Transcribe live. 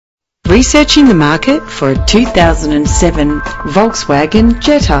Researching the market for a 2007 Volkswagen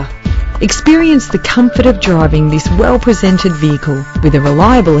Jetta. Experience the comfort of driving this well-presented vehicle with a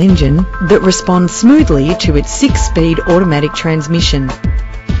reliable engine that responds smoothly to its 6-speed automatic transmission.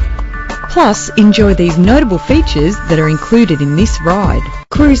 Plus, enjoy these notable features that are included in this ride: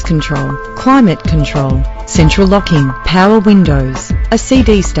 cruise control, climate control, central locking, power windows, a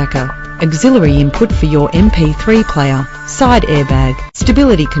CD stacker, auxiliary input for your MP3 player, side airbag,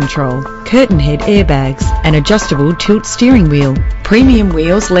 stability control, curtain head airbags, and adjustable tilt steering wheel. Premium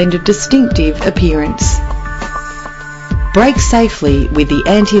wheels lend a distinctive appearance. Brake safely with the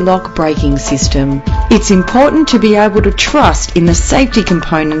anti-lock braking system. It's important to be able to trust in the safety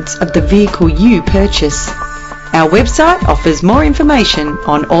components of the vehicle you purchase. Our website offers more information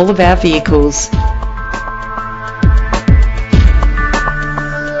on all of our vehicles.